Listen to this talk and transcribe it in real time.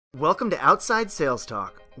Welcome to Outside Sales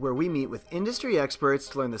Talk, where we meet with industry experts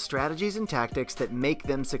to learn the strategies and tactics that make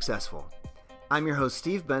them successful. I'm your host,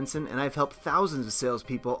 Steve Benson, and I've helped thousands of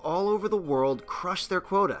salespeople all over the world crush their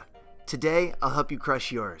quota. Today, I'll help you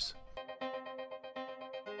crush yours.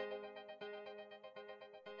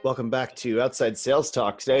 Welcome back to Outside Sales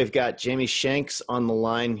Talk. Today, I've got Jaime Shanks on the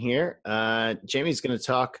line here. Jamie's going to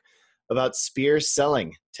talk about spear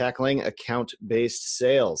selling, tackling account-based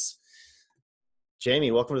sales.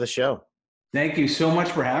 Jamie, welcome to the show. Thank you so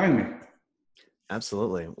much for having me.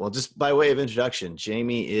 Absolutely. Well, just by way of introduction,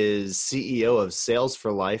 Jamie is CEO of Sales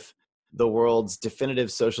for Life, the world's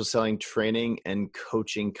definitive social selling training and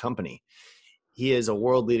coaching company. He is a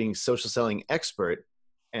world-leading social selling expert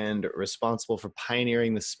and responsible for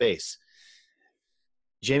pioneering the space.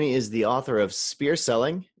 Jamie is the author of Spear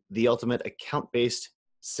Selling, the ultimate account-based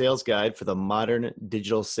sales guide for the modern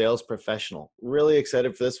digital sales professional. Really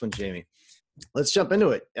excited for this one, Jamie. Let's jump into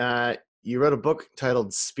it. You wrote a book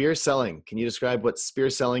titled Spear Selling. Can you describe what spear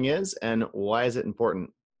selling is and why is it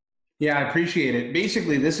important? Yeah, I appreciate it.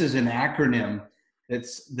 Basically, this is an acronym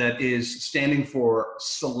that is standing for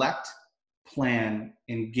Select, Plan,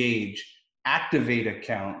 Engage, Activate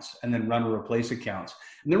Accounts, and then Run or Replace Accounts.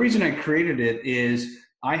 And the reason I created it is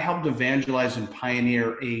I helped evangelize and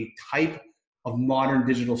pioneer a type of modern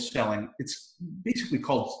digital selling. It's basically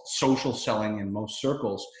called social selling in most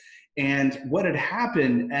circles. And what had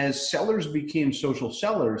happened as sellers became social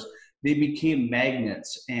sellers, they became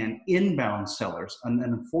magnets and inbound sellers. And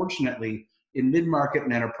unfortunately, in mid-market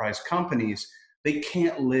and enterprise companies, they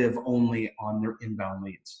can't live only on their inbound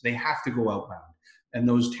leads. They have to go outbound. And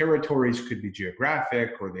those territories could be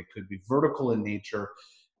geographic or they could be vertical in nature.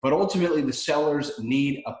 But ultimately, the sellers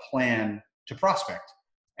need a plan to prospect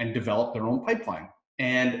and develop their own pipeline.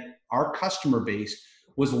 And our customer base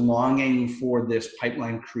was longing for this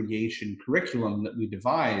pipeline creation curriculum that we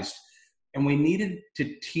devised, and we needed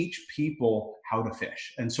to teach people how to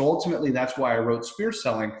fish. And so ultimately, that's why I wrote Spear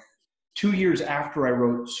Selling 2 years after I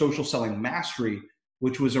wrote Social Selling Mastery,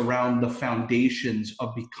 which was around the foundations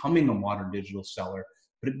of becoming a modern digital seller,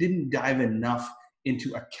 but it didn't dive enough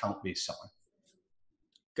into account-based selling.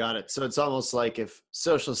 Got it. So it's almost like if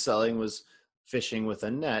social selling was fishing with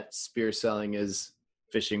a net, spear selling is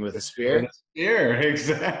fishing with a spear. Spear,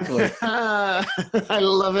 exactly. I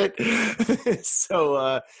love it.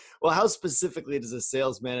 So, well, how specifically does a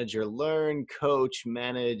sales manager learn, coach,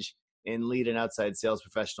 manage, and lead an outside sales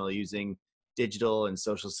professional using digital and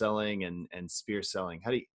social selling and spear selling?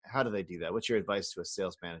 How do they do that? What's your advice to a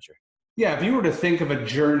sales manager? Yeah, if you were to think of a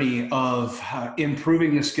journey of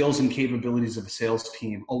improving the skills and capabilities of a sales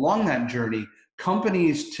team, along that journey,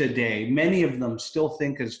 companies today, many of them still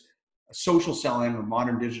think as social selling or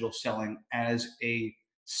modern digital selling as a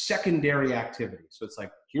secondary activity. So it's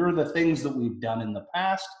like, here are the things that we've done in the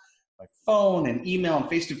past, like phone and email and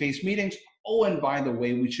face-to-face meetings. Oh, and by the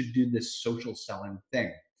way, we should do this social selling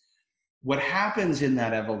thing. What happens in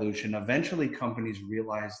that evolution, eventually companies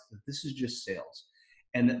realize that this is just sales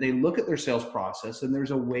and that they look at their sales process and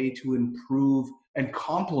there's a way to improve and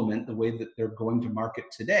complement the way that they're going to market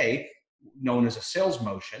today, known as a sales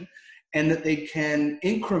motion, and that they can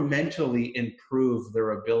incrementally improve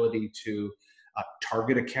their ability to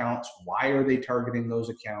target accounts. Why are they targeting those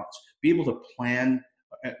accounts? Be able to plan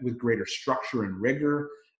with greater structure and rigor,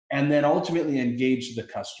 and then ultimately engage the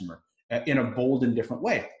customer in a bold and different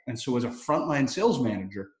way. And so as a frontline sales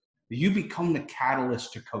manager, you become the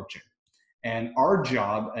catalyst to coaching. And our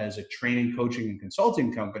job as a training, coaching, and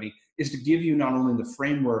consulting company is to give you not only the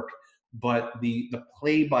framework, but the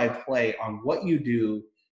play-by-play on what you do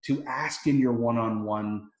to ask in your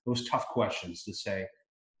one-on-one those tough questions to say,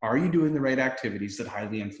 are you doing the right activities that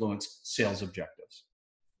highly influence sales objectives?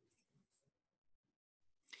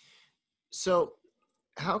 So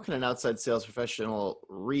how can an outside sales professional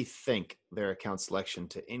rethink their account selection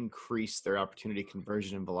to increase their opportunity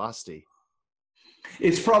conversion and velocity?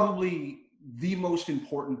 It's probably the most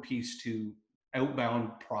important piece to outbound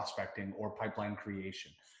prospecting or pipeline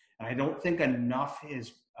creation. And I don't think enough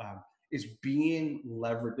is being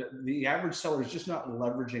leveraged. The average seller is just not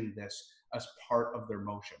leveraging this as part of their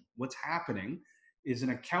motion. What's happening is an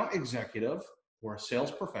account executive or a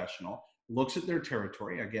sales professional looks at their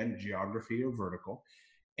territory, again, geography or vertical,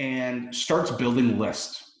 and starts building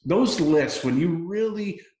lists. Those lists, when you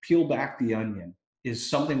really peel back the onion, is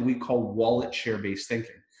something we call wallet share-based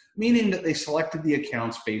thinking, meaning that they selected the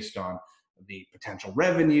accounts based on the potential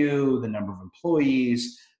revenue, the number of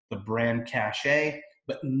employees, the brand cachet,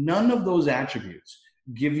 but none of those attributes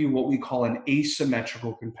give you what we call an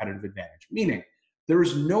asymmetrical competitive advantage, meaning there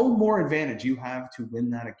is no more advantage you have to win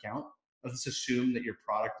that account let's assume that your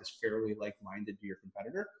product is fairly like-minded to your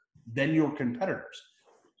competitor, then your competitors.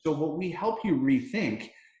 So what we help you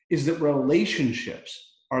rethink is that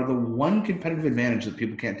relationships are the one competitive advantage that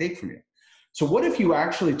people can't take from you. So what if you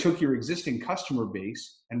actually took your existing customer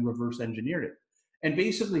base and reverse engineered it and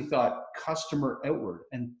basically thought customer outward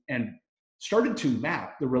and started to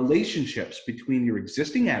map the relationships between your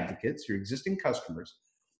existing advocates, your existing customers,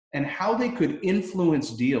 and how they could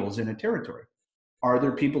influence deals in a territory? Are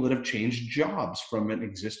there people that have changed jobs from an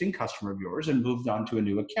existing customer of yours and moved on to a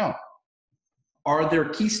new account? Are there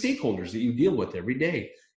key stakeholders that you deal with every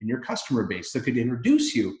day in your customer base that could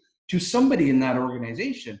introduce you to somebody in that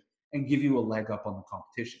organization and give you a leg up on the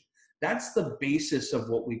competition? That's the basis of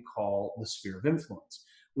what we call the sphere of influence,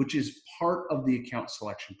 which is part of the account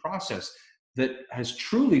selection process that has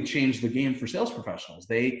truly changed the game for sales professionals.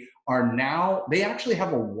 They actually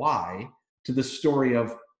have a why to the story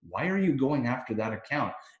of why are you going after that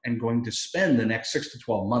account and going to spend the next 6 to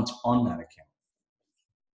 12 months on that account.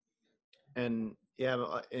 And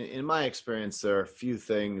yeah, in my experience, there are a few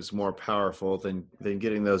things more powerful than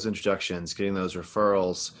getting those introductions, getting those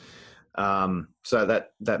referrals. So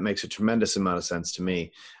that makes a tremendous amount of sense to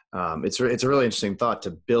me. It's a really interesting thought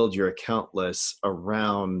to build your account list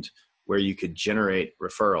around where you could generate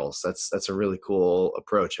referrals. That's a really cool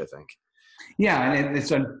approach, I think. Yeah, and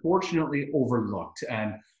it's unfortunately overlooked.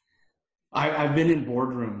 And I've been in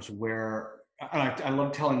boardrooms where I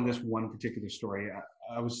love telling this one particular story.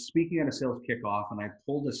 I was speaking at a sales kickoff and I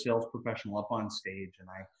pulled a sales professional up on stage and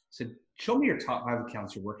I said, show me your top 5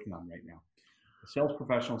 accounts you're working on right now. The sales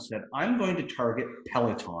professional said, I'm going to target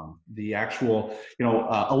Peloton, the actual,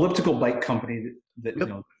 elliptical bike company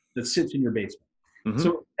that that sits in your basement. Mm-hmm.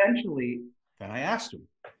 So essentially, then I asked him,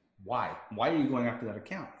 why? Why are you going after that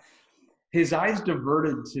account? His eyes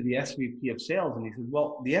diverted to the SVP of sales and he said,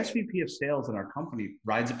 well, the SVP of sales in our company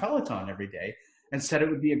rides a Peloton every day and said it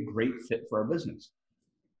would be a great fit for our business.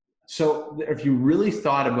 So if you really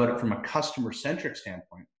thought about it from a customer-centric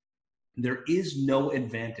standpoint, there is no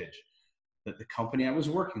advantage that the company I was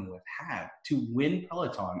working with had to win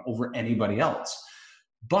Peloton over anybody else.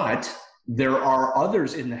 But there are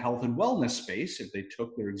others in the health and wellness space, if they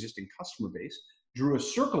took their existing customer base, drew a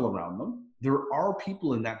circle around them, there are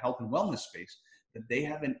people in that health and wellness space that they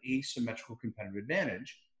have an asymmetrical competitive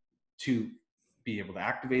advantage to be able to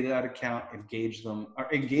activate that account, engage them,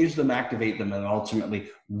 activate them, and ultimately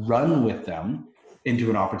run with them into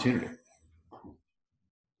an opportunity.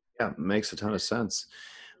 Yeah, makes a ton of sense.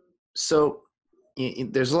 So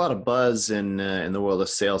there's a lot of buzz in the world of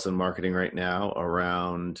sales and marketing right now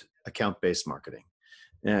around account-based marketing.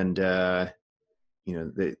 And,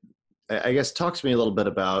 I guess talk to me a little bit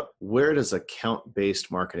about where does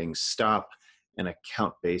account-based marketing stop and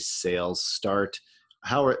account-based sales start?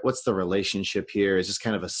 What's the relationship here? Is this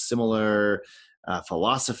kind of a similar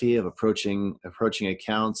philosophy of approaching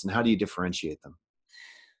accounts, and how do you differentiate them?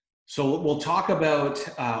 So we'll talk about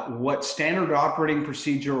what standard operating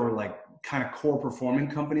procedure or like kind of core performing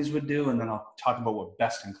companies would do, and then I'll talk about what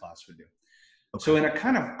best in class would do. Okay. So in a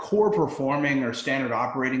kind of core performing or standard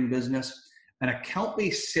operating business, an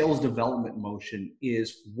account-based sales development motion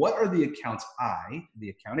is what are the accounts the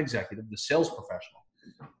account executive, the sales professional,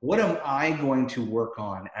 what am I going to work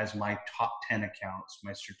on as my top 10 accounts,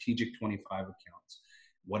 my strategic 25 accounts?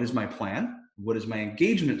 What is my plan? What is my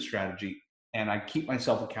engagement strategy? And I keep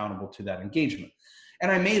myself accountable to that engagement.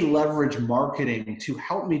 And I may leverage marketing to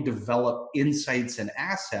help me develop insights and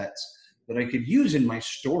assets that I could use in my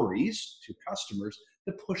stories to customers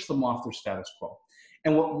to push them off their status quo.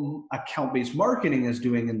 And what account-based marketing is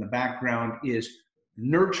doing in the background is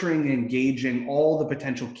nurturing, engaging all the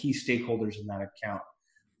potential key stakeholders in that account.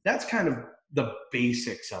 That's kind of the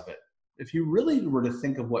basics of it. If you really were to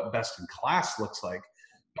think of what best in class looks like,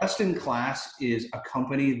 best in class is a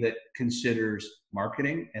company that considers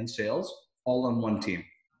marketing and sales all on one team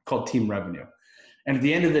called team revenue. And at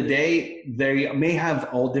the end of the day, they may have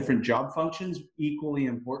all different job functions equally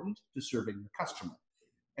important to serving the customer.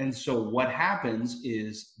 And so what happens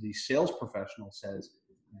is the sales professional says,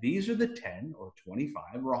 these are the 10 or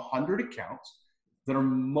 25 or 100 accounts that are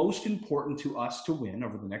most important to us to win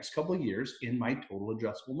over the next couple of years in my total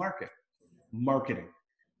addressable market. Marketing.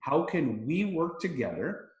 How can we work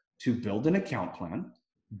together to build an account plan,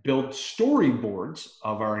 build storyboards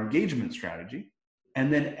of our engagement strategy,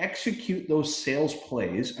 and then execute those sales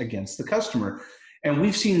plays against the customer? And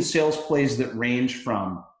we've seen sales plays that range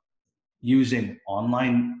from using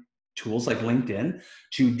online tools like LinkedIn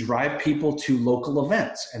to drive people to local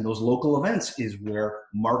events. And those local events is where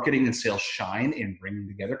marketing and sales shine in bringing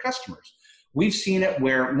together customers. We've seen it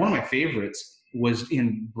where one of my favorites was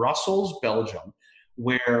in Brussels, Belgium,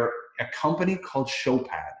 where a company called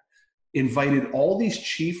Showpad invited all these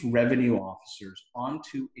chief revenue officers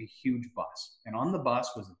onto a huge bus. And on the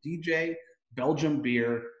bus was a DJ, Belgian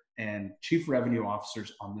beer, and chief revenue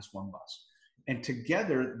officers on this one bus. And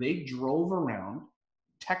together they drove around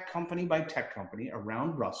tech company by tech company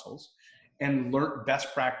around Brussels and learned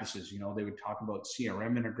best practices. They would talk about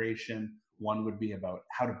CRM integration. One would be about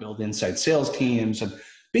how to build inside sales teams. And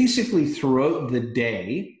basically throughout the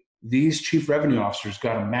day, these chief revenue officers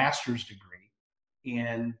got a master's degree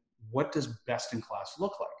in what does best in class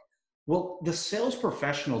look like. Well, the sales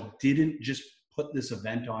professional didn't just put this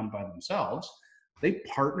event on by themselves. They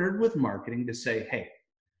partnered with marketing to say, hey,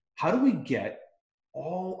 how do we get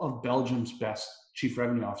all of Belgium's best chief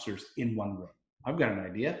revenue officers in one room? I've got an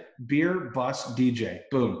idea. Beer, bus, DJ.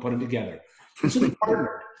 Boom, put them together. And so they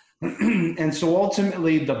partnered. And so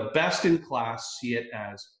ultimately, the best in class see it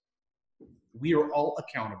as we are all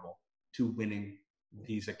accountable to winning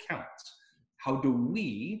these accounts. How do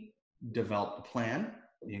we develop the plan,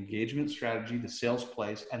 the engagement strategy, the sales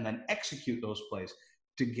plays, and then execute those plays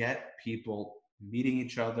to get people meeting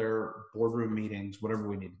each other, boardroom meetings, whatever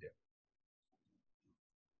we need to do?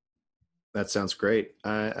 That sounds great.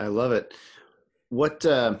 I love it. What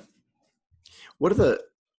are the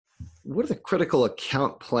critical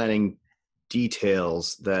account planning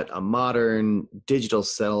details that a modern digital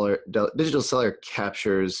seller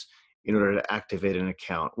captures in order to activate an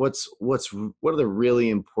account? What are the really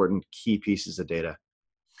important key pieces of data?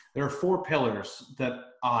 There are 4 pillars that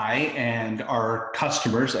I and our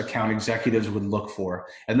customers, account executives, would look for.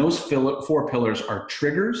 And those 4 pillars are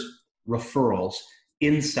triggers, referrals,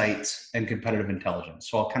 insights, and competitive intelligence.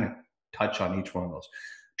 So I'll kind of touch on each one of those.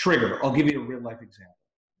 Trigger, I'll give you a real life example.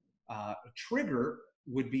 A trigger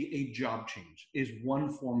would be a job change, is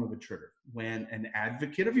one form of a trigger. When an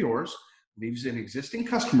advocate of yours leaves an existing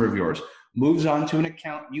customer of yours, moves on to an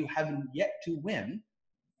account you haven't yet to win,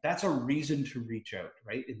 that's a reason to reach out,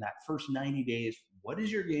 right? In that first 90 days, what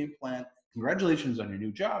is your game plan? Congratulations on your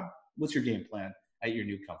new job. What's your game plan at your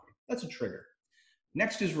new company? That's a trigger.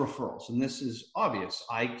 Next is referrals, and this is obvious.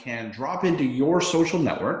 I can drop into your social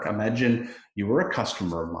network. Imagine you were a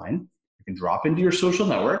customer of mine. I can drop into your social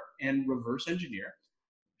network and reverse engineer.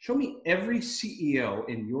 Show me every CEO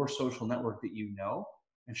in your social network that you know,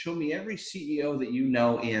 and show me every CEO that you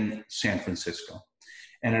know in San Francisco.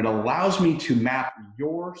 And it allows me to map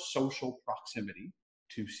your social proximity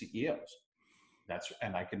to CEOs.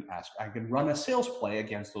 And I can run a sales play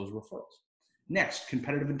against those referrals. Next,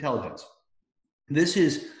 competitive intelligence. This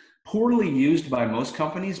is poorly used by most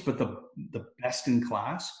companies, but the best in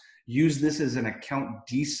class use this as an account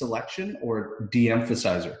deselection or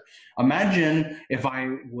de-emphasizer. Imagine if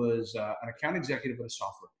I was an account executive at a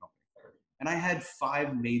software company and I had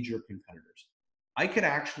 5 major competitors. I could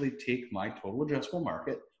actually take my total addressable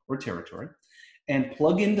market or territory and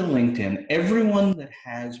plug into LinkedIn everyone that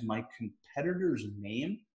has my competitor's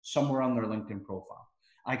name somewhere on their LinkedIn profile.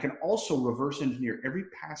 I can also reverse engineer every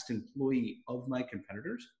past employee of my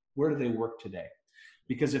competitors. Where do they work today?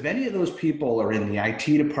 Because if any of those people are in the IT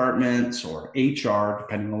departments or HR,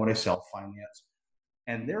 depending on what I sell, finance,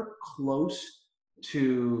 and they're close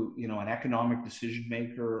to an economic decision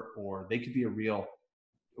maker, or they could be a real,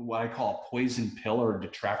 what I call a poison pill or a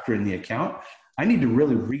detractor in the account, I need to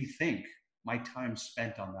really rethink my time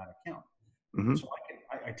spent on that account. Mm-hmm. So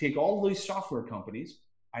I take all these software companies,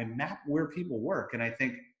 I map where people work, and I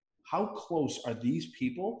think, how close are these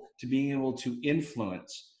people to being able to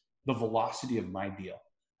influence the velocity of my deal?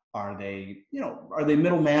 Are they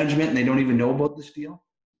middle management and they don't even know about this deal?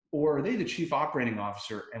 Or are they the chief operating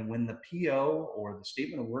officer, and when the PO or the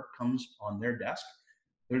statement of work comes on their desk,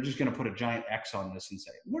 they're just going to put a giant X on this and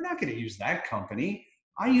say, we're not going to use that company.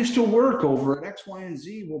 I used to work over at X, Y, and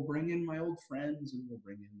Z. We'll bring in my old friends and we'll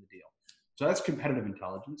bring in the deal. So that's competitive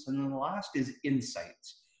intelligence. And then the last is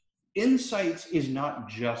insights. Insights is not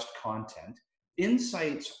just content.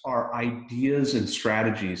 Insights are ideas and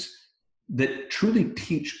strategies that truly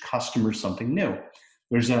teach customers something new.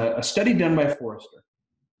 There's a study done by Forrester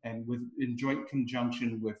and in joint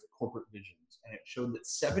conjunction with Corporate Visions, and it showed that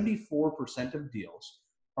 74% of deals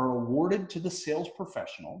are awarded to the sales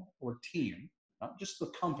professional or team, not just the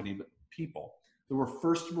company, but people that were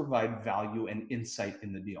first to provide value and insight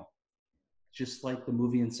in the deal. Just like the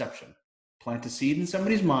movie Inception. Plant a seed in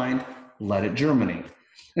somebody's mind, let it germinate.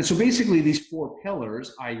 And so basically these 4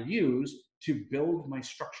 pillars I use to build my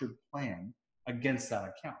structured plan against that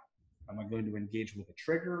account. Am I going to engage with a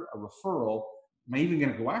trigger, a referral? Am I even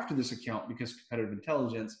going to go after this account because competitive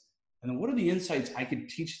intelligence? And then what are the insights I could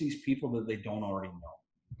teach these people that they don't already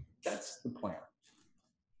know? That's the plan.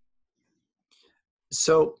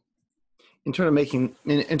 So In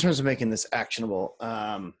terms of making this actionable,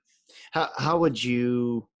 how would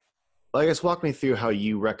you, well, I guess, walk me through how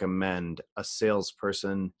you recommend a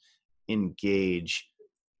salesperson engage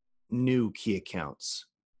new key accounts?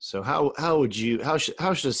 So how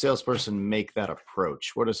should a salesperson make that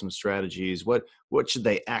approach? What are some strategies? What should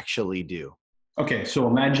they actually do? Okay, so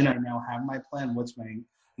imagine I now have my plan.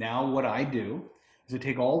 What I do is I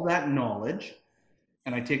take all that knowledge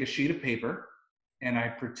and I take a sheet of paper and I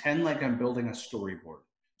pretend like I'm building a storyboard.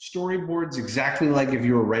 Storyboard's exactly like if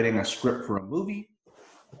you were writing a script for a movie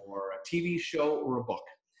or a TV show or a book.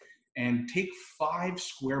 And take 5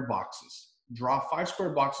 square boxes, draw 5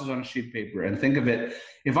 square boxes on a sheet of paper, and think of it.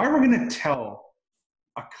 If I were going to tell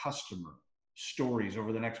a customer stories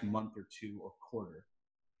over the next month or two or quarter,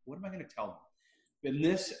 what am I going to tell them? And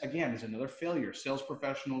this, again, is another failure. Sales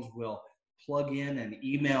professionals will plug in an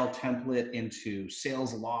email template into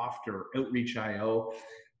Sales Loft or Outreach.io,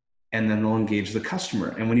 and then they'll engage the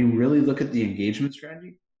customer. And when you really look at the engagement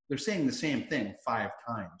strategy, they're saying the same thing 5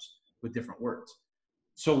 times with different words.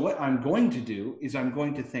 So what I'm going to do is I'm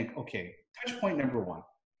going to think, okay, touch point number 1.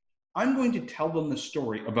 I'm going to tell them the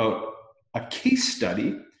story about a case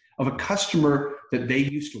study of a customer that they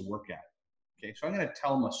used to work at. Okay, so I'm going to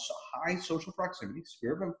tell them a high social proximity,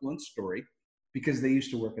 sphere of influence story because they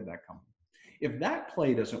used to work at that company. If that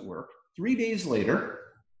play doesn't work, 3 days later,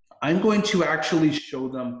 I'm going to actually show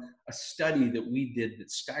them a study that we did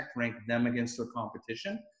that stacked ranked them against their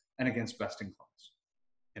competition and against best in class.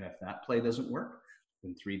 And if that play doesn't work,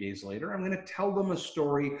 then 3 days later, I'm going to tell them a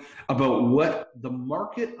story about what the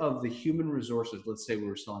market of the human resources, let's say we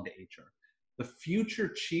were selling to HR, the future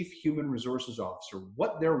chief human resources officer,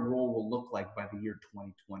 what their role will look like by the year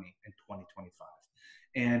 2020 and 2025.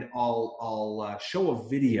 And I'll show a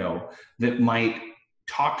video that might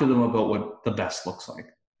talk to them about what the best looks like.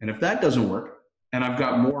 And if that doesn't work, and I've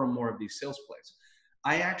got more and more of these sales plays,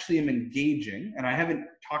 I actually am engaging, and I haven't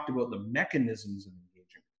talked about the mechanisms of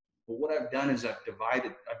engaging, but what I've done is I've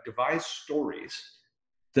devised stories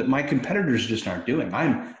that my competitors just aren't doing.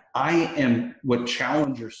 I am what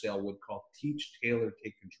Challenger Sale would call teach, tailor,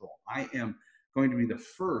 take control. I am going to be the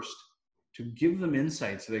first to give them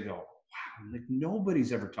insights so they go, wow, like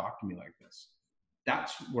nobody's ever talked to me like this.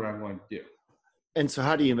 That's what I'm going to do. And so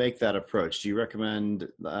how do you make that approach? Do you recommend,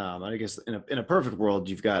 I guess in a perfect world,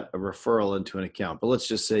 you've got a referral into an account, but let's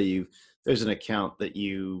just say there's an account that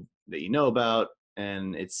you know about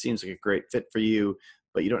and it seems like a great fit for you,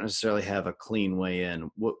 but you don't necessarily have a clean way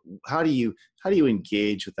in. How do you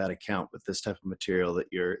engage with that account with this type of material that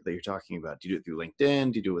you're talking about? Do you do it through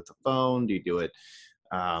LinkedIn? Do you do it with the phone? Do you do it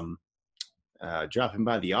dropping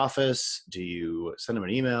by the office? Do you send them an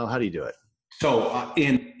email? How do you do it? So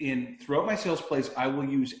in throughout my sales plays, I will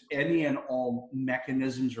use any and all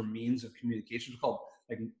mechanisms or means of communication. It's called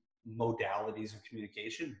like modalities of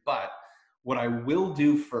communication. But what I will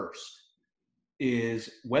do first is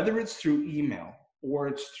whether it's through email or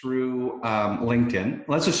it's through LinkedIn.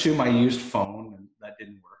 Let's assume I used phone and that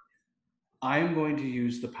didn't work. I'm going to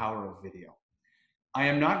use the power of video. I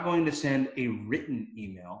am not going to send a written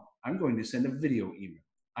email. I'm going to send a video email.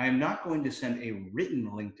 I am not going to send a written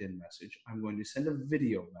LinkedIn message. I'm going to send a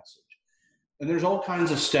video message. And there's all kinds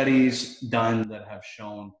of studies done that have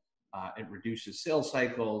shown it reduces sales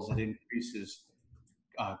cycles, it increases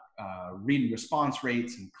read and response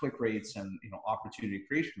rates and click rates and opportunity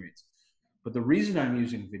creation rates. But the reason I'm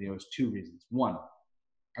using video is 2 reasons. 1,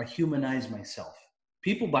 I humanize myself.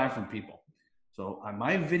 People buy from people. So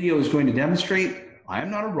my video is going to demonstrate I am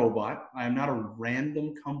not a robot. I am not a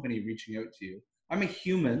random company reaching out to you. I'm a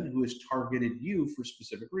human who has targeted you for a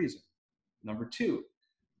specific reason. Number 2,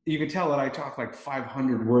 you can tell that I talk like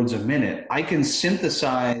 500 words a minute. I can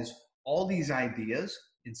synthesize all these ideas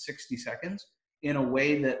in 60 seconds in a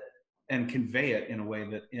way that, and convey it in a way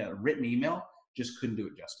that a written email just couldn't do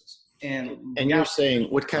it justice. And you're saying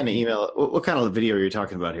what kind of email, what kind of video are you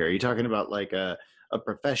talking about here? Are you talking about like a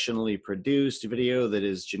professionally produced video that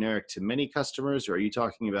is generic to many customers, or are you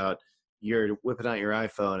talking about you're whipping out your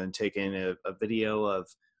iPhone and taking a video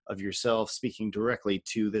of yourself speaking directly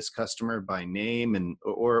to this customer by name, and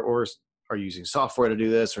or are you using software to do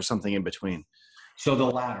this, or something in between? So the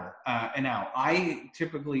latter. And now I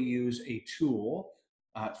typically use a tool,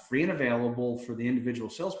 free and available for the individual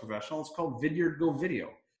sales professional. It's called Vidyard Go Video.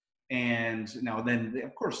 And now then,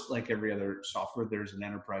 of course, like every other software, there's an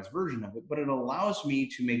enterprise version of it, but it allows me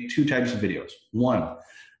to make 2 types of videos. 1,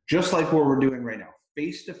 just like what we're doing right now,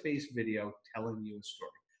 face-to-face video telling you a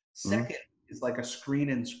story. 2nd is like a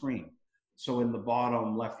screen and screen. So in the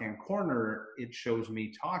bottom left-hand corner, it shows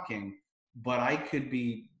me talking, but I could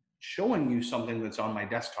be showing you something that's on my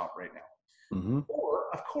desktop right now. Or,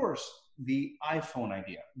 of course, the iPhone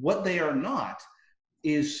idea. What they are not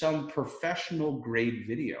is some professional grade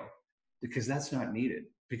video, because that's not needed,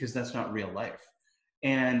 because that's not real life.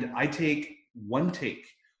 And I take one take.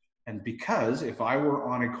 And because if I were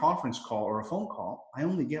on a conference call or a phone call, I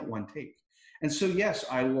only get one take. And so, yes,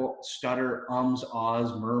 I will stutter, ums,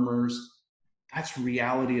 ahs, murmurs. That's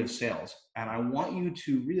reality of sales. And I want you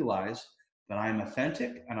to realize that I'm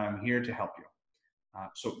authentic and I'm here to help you.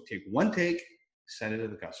 So take one take, send it to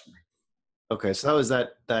the customer. Okay, so that was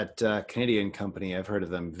that Canadian company. I've heard of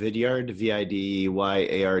them. Vidyard,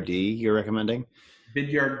 Vidyard. You're recommending?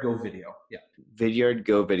 Vidyard Go Video. Yeah. Vidyard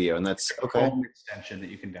Go Video, and that's a okay. Chrome extension that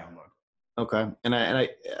you can download. Okay, and I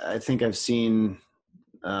think I've seen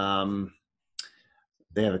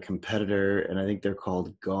they have a competitor, and I think they're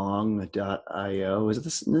called Gong.io. Is it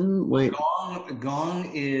this? Wait.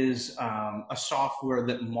 Gong is a software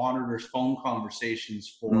that monitors phone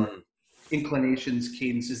conversations for inclinations,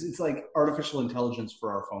 cadences. It's like artificial intelligence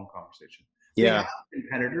for our phone conversation. They have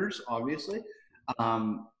competitors, obviously.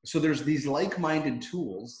 So there's these like-minded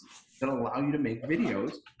tools that allow you to make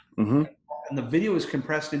videos. Mm-hmm. And the video is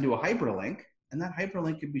compressed into a hyperlink, and that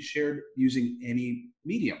hyperlink can be shared using any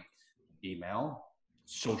medium, email,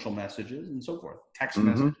 social messages, and so forth, text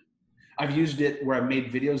messages. I've used it where I've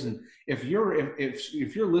made videos, and if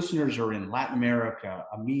your listeners are in Latin America,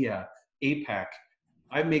 EMEA, APAC,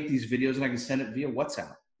 I make these videos and I can send it via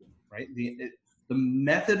WhatsApp, right? The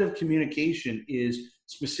method of communication is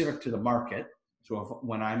specific to the market. So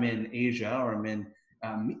when I'm in Asia or I'm in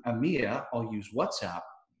EMEA, I'll use WhatsApp,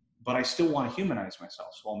 but I still want to humanize myself,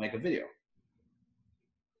 so I'll make a video.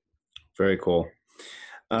 Very cool.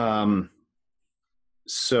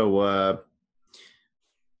 So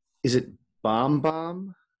is it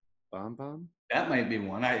BombBomb? BombBomb? That might be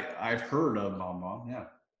one. I've heard of BombBomb. Yeah.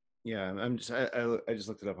 Yeah, I just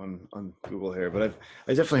looked it up on Google here, but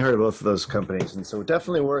I definitely heard of both of those companies, and so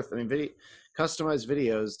definitely worth. I mean, customized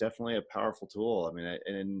videos, definitely a powerful tool. I mean,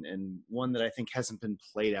 and one that I think hasn't been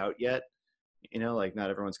played out yet. You know, like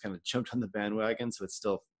not everyone's kind of jumped on the bandwagon, so it's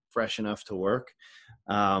still fresh enough to work.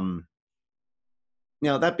 Now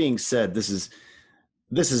that being said, this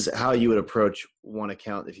is how you would approach one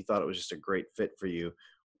account if you thought it was just a great fit for you.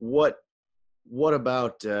 What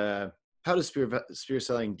about how does spear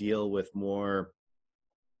selling deal with more?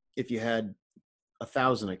 If you had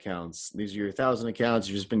 1,000 accounts, these are your 1,000 accounts.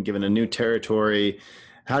 You've just been given a new territory.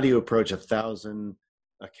 How do you approach 1,000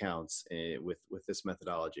 accounts with this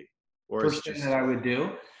methodology? Or first thing that I would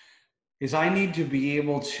do is I need to be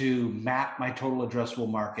able to map my total addressable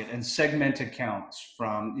market and segment accounts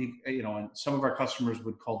from, and some of our customers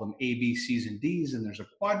would call them A, B, C's, and D's, and there's a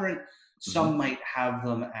quadrant. Some might have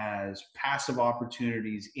them as passive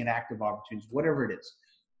opportunities, inactive opportunities, whatever it is.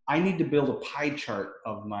 I need to build a pie chart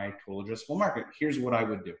of my total addressable market. Here's what I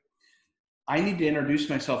would do. I need to introduce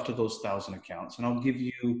myself to those 1,000 accounts, and I'll give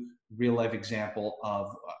you a real life example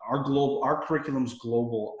of our curriculum's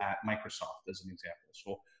global at Microsoft as an example.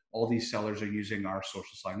 So all these sellers are using our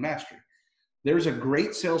social selling mastery. There's a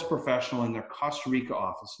great sales professional in their Costa Rica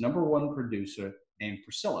office, #1 producer named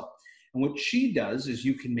Priscilla. And what she does is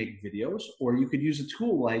you can make videos, or you could use a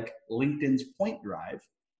tool like LinkedIn's Point Drive,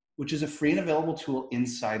 which is a free and available tool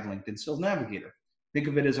inside LinkedIn Sales Navigator. Think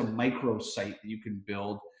of it as a micro site that you can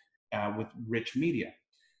build with rich media.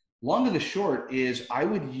 Long and the short is I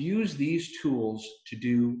would use these tools to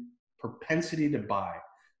do propensity to buy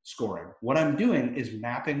scoring. What I'm doing is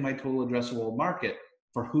mapping my total addressable market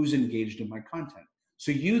for who's engaged in my content.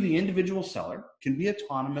 So you, the individual seller, can be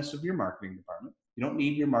autonomous of your marketing department. You don't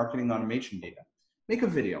need your marketing automation data. Make a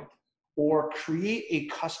video or create a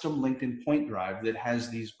custom LinkedIn Point Drive that has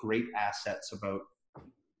these great assets about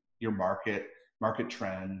your market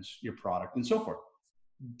trends, your product, and so forth.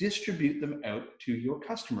 Distribute them out to your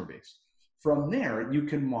customer base. From there, you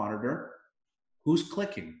can monitor who's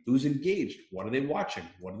clicking, who's engaged, what are they watching,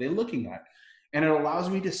 what are they looking at? And it allows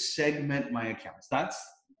me to segment my accounts. That's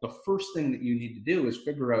the first thing that you need to do, is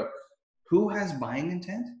figure out who has buying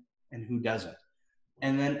intent and who doesn't.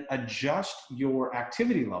 And then adjust your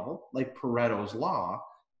activity level, like Pareto's law.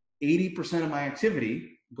 80% of my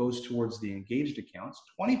activity goes towards the engaged accounts,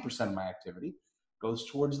 20% of my activity goes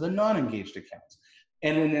towards the non-engaged accounts.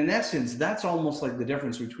 And in essence, that's almost like the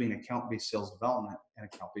difference between account-based sales development and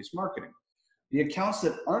account-based marketing. The accounts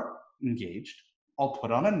that aren't engaged, I'll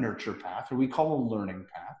put on a nurture path, or we call a learning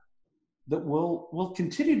path, that will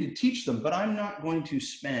continue to teach them, but I'm not going to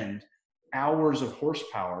spend hours of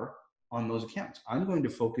horsepower on those accounts. I'm going to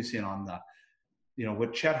focus in on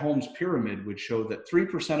what Chet Holmes' pyramid would show, that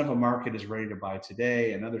 3% of a market is ready to buy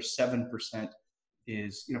today, another 7%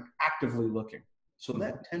 is actively looking. So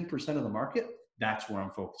that 10% of the market, That's where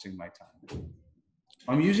I'm focusing my time.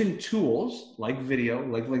 I'm using tools like video,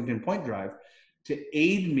 like LinkedIn Point Drive, to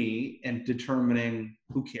aid me in determining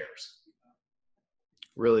who cares.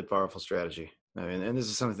 Really powerful strategy. I mean, and this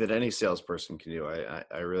is something that any salesperson can do.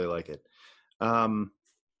 I really like it.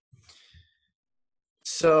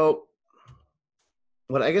 So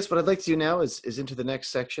what I'd like to do now is into the next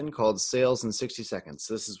section called Sales in 60 Seconds.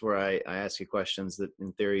 This is where I ask you questions that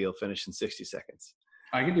in theory you'll finish in 60 seconds.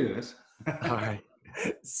 I can do this. All right.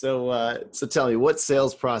 So tell me, what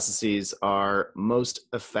sales processes are most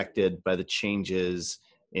affected by the changes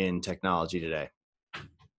in technology today?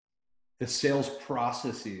 The sales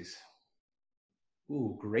processes.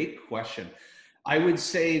 Ooh, great question. I would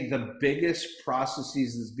say the biggest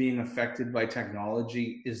processes that's being affected by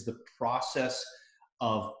technology is the process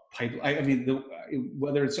of pipe. I mean,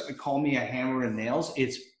 whether it's call me a hammer and nails,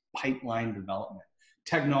 it's pipeline development.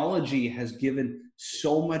 Technology has given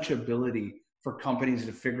so much ability for companies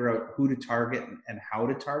to figure out who to target and how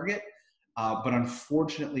to target. But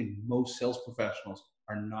unfortunately, most sales professionals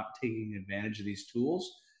are not taking advantage of these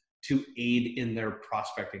tools to aid in their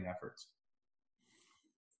prospecting efforts.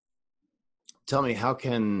 Tell me, how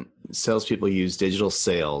can salespeople use digital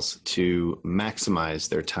sales to maximize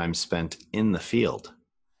their time spent in the field?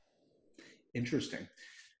 Interesting.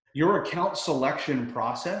 Your account selection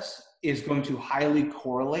process is going to highly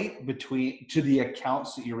correlate to the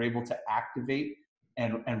accounts that you're able to activate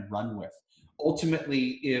and run with.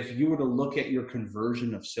 Ultimately, if you were to look at your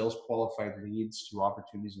conversion of sales qualified leads to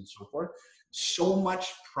opportunities and so forth, so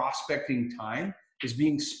much prospecting time is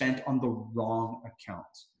being spent on the wrong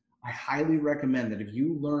accounts. I highly recommend that if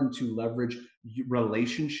you learn to leverage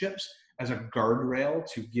relationships as a guardrail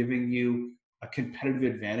to giving you a competitive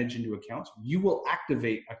advantage into accounts, you will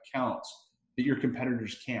activate accounts that your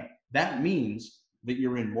competitors can't. That means that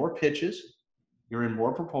you're in more pitches, you're in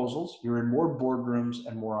more proposals, you're in more boardrooms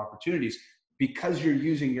and more opportunities because you're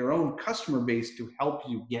using your own customer base to help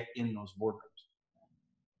you get in those boardrooms.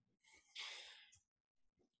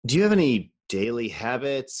 Do you have any daily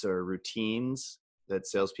habits or routines that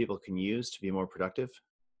salespeople can use to be more productive?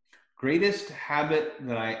 Greatest habit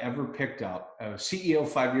that I ever picked up, a CEO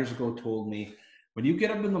 5 years ago told me, when you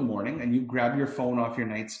get up in the morning and you grab your phone off your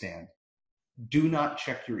nightstand, do not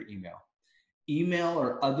check your email. Email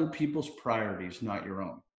are other people's priorities, not your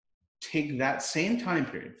own. Take that same time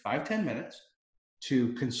period, 5-10 minutes,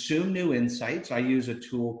 to consume new insights. I use a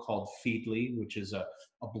tool called Feedly, which is a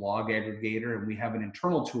blog aggregator, and we have an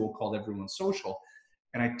internal tool called Everyone's Social.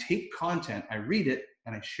 And I take content, I read it,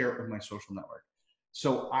 and I share it with my social network.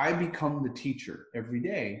 So I become the teacher every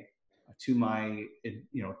day to my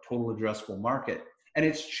total addressable market. And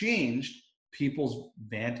it's changed people's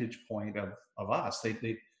vantage point of us.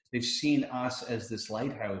 They've seen us as this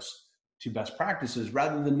lighthouse to best practices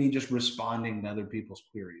rather than me just responding to other people's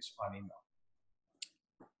queries on email.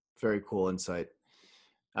 Very cool insight.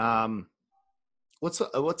 What's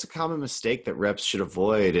a common mistake that reps should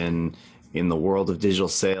avoid in the world of digital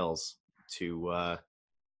sales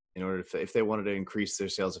in order if they wanted to increase their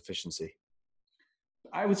sales efficiency?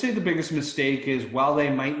 I would say the biggest mistake is while they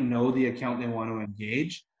might know the account they want to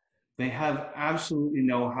engage, they have absolutely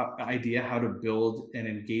no idea how to build an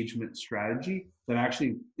engagement strategy that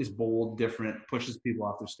actually is bold, different, pushes people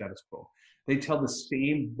off their status quo. They tell the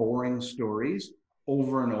same boring stories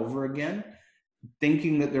over and over again,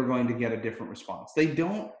 thinking that they're going to get a different response. They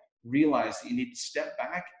don't realize that you need to step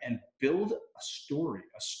back and build a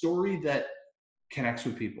story that connects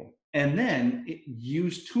with people. And then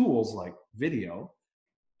use tools like video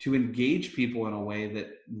to engage people in a way that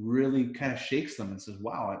really kind of shakes them and says,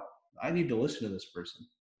 wow, I need to listen to this person.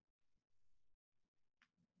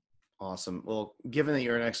 Awesome. Well, given that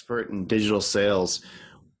you're an expert in digital sales,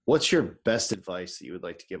 what's your best advice that you would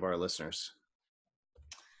like to give our listeners?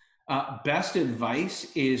 Best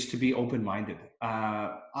advice is to be open-minded.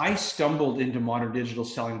 I stumbled into modern digital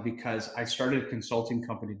selling because I started a consulting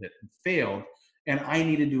company that failed, and I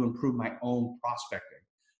needed to improve my own prospecting.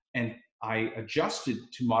 And I adjusted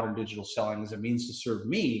to modern digital selling as a means to serve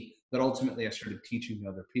me, that ultimately I started teaching to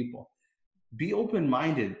other people. Be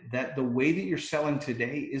open-minded that the way that you're selling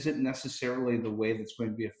today isn't necessarily the way that's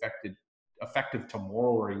going to be effective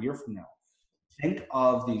tomorrow or a year from now. Think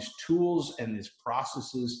of these tools and these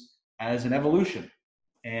processes as an evolution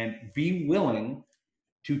and be willing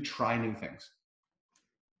to try new things.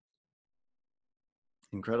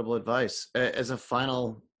 Incredible advice. As a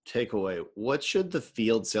final takeaway, what should the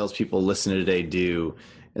field salespeople listening today do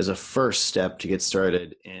as a first step to get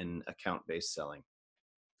started in account-based selling?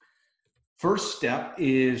 First step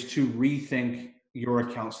is to rethink your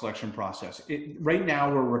account selection process. Right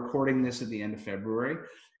now, we're recording this at the end of February,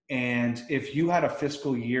 And if you had a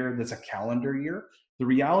fiscal year that's a calendar year, the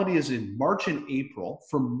reality is in March and April,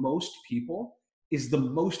 for most people, is the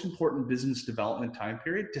most important business development time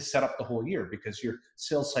period to set up the whole year, because your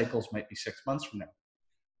sales cycles might be 6 months from now.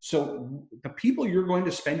 So the people you're going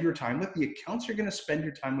to spend your time with, the accounts you're going to spend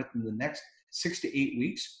your time with in the next 6 to 8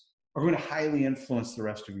 weeks, are going to highly influence the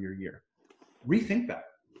rest of your year. Rethink that.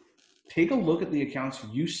 Take a look at the accounts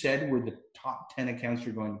you said were the top 10 accounts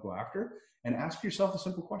you're going to go after, and ask yourself a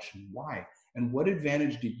simple question: why? And what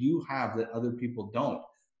advantage do you have that other people don't?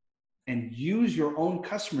 And use your own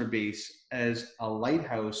customer base as a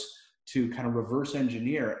lighthouse to kind of reverse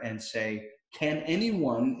engineer and say, can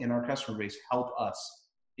anyone in our customer base help us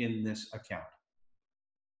in this account?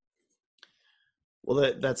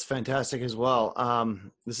 Well, that's fantastic as well.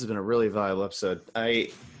 This has been a really valuable episode. I'm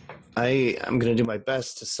going to do my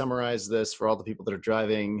best to summarize this for all the people that are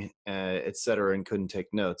driving, et cetera, and couldn't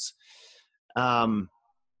take notes.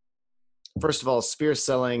 First of all, SPEAR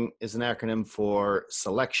selling is an acronym for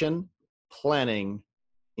selection, planning,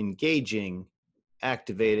 engaging,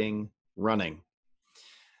 activating, running.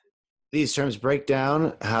 These terms break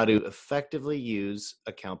down how to effectively use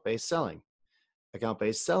account-based selling.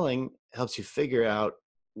 Account-based selling helps you figure out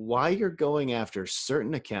why you're going after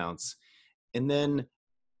certain accounts, and then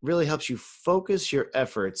really helps you focus your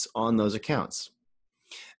efforts on those accounts.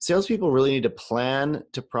 Salespeople really need to plan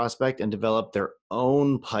to prospect and develop their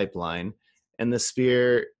own pipeline, and the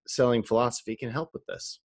SPEAR selling philosophy can help with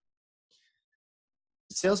this.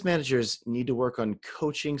 Sales managers need to work on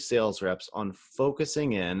coaching sales reps on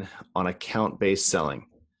focusing in on account-based selling.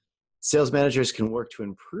 Sales managers can work to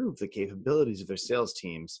improve the capabilities of their sales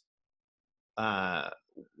teams by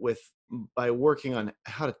working on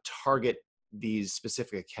how to target these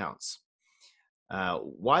specific accounts,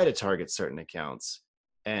 why to target certain accounts,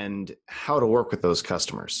 and how to work with those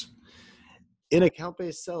customers. In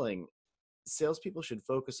account-based selling, salespeople should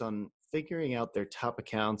focus on figuring out their top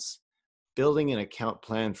accounts, building an account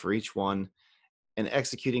plan for each one, and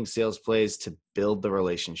executing sales plays to build the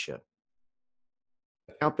relationship.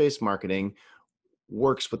 Account-based marketing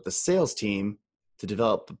works with the sales team to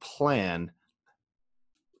develop the plan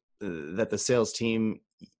that the sales team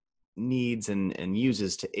needs and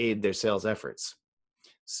uses to aid their sales efforts.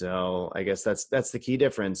 So I guess that's the key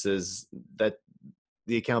difference, is that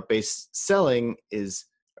the account-based selling is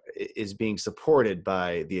being supported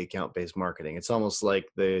by the account-based marketing. It's almost like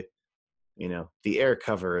the air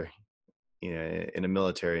cover, in a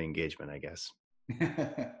military engagement, I guess.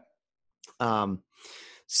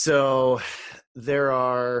 So there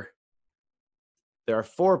are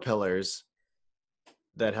 4 pillars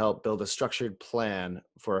that help build a structured plan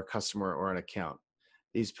for a customer or an account.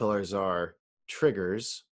 These pillars are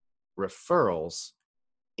triggers, referrals,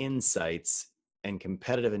 insights, and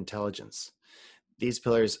competitive intelligence. These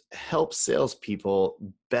pillars help salespeople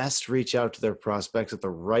best reach out to their prospects at the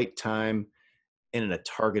right time and in a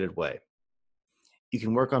targeted way. You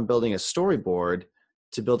can work on building a storyboard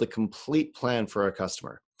to build a complete plan for a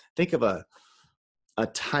customer. Think of a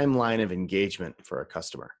timeline of engagement for a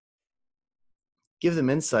customer. Give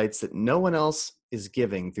them insights that no one else is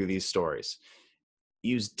giving through these stories.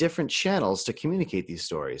 Use different channels to communicate these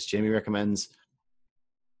stories. Jaime recommends,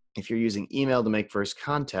 if you're using email to make first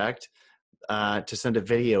contact, to send a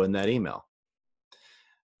video in that email.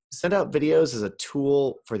 Send out videos as a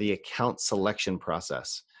tool for the account selection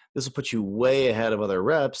process. This will put you way ahead of other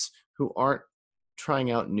reps who aren't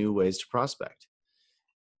trying out new ways to prospect.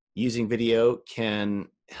 Using video can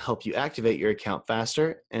help you activate your account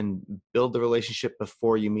faster and build the relationship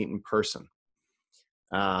before you meet in person.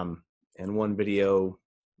 And one video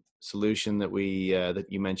solution that that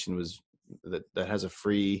you mentioned was that has a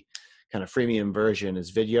free kind of freemium version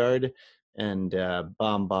is Vidyard, and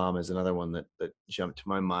Bomb is another one that jumped to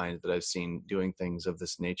my mind that I've seen doing things of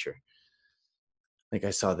this nature. I think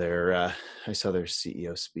I saw their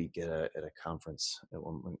CEO speak at a conference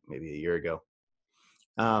maybe a year ago.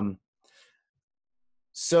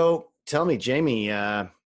 So tell me, Jaime,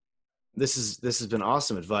 this has been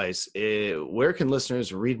awesome advice. Where can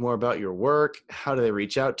listeners read more about your work? How do they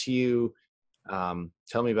reach out to you? Tell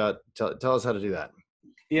us how to do that.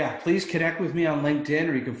 Yeah, please connect with me on LinkedIn,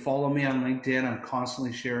 or you can follow me on LinkedIn. I'm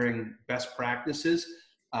constantly sharing best practices.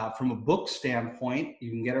 From a book standpoint,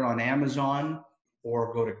 you can get it on Amazon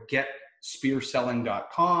or go to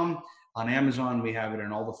getspearselling.com. On Amazon, we have it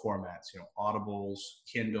in all the formats, Audibles,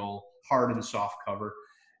 Kindle, hard and soft cover.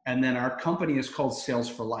 And then our company is called Sales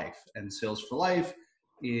for Life. And Sales for Life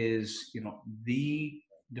is, the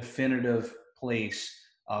definitive place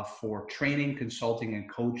for training, consulting, and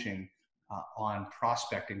coaching on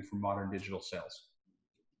prospecting for modern digital sales.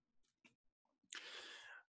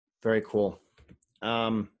 Very cool.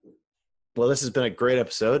 Well, this has been a great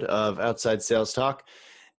episode of Outside Sales Talk.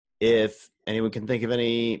 If anyone can think of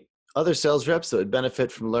any other sales reps that would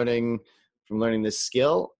benefit from learning this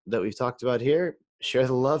skill that we've talked about here, share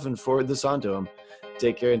the love and forward this on to them.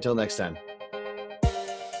 Take care until next time.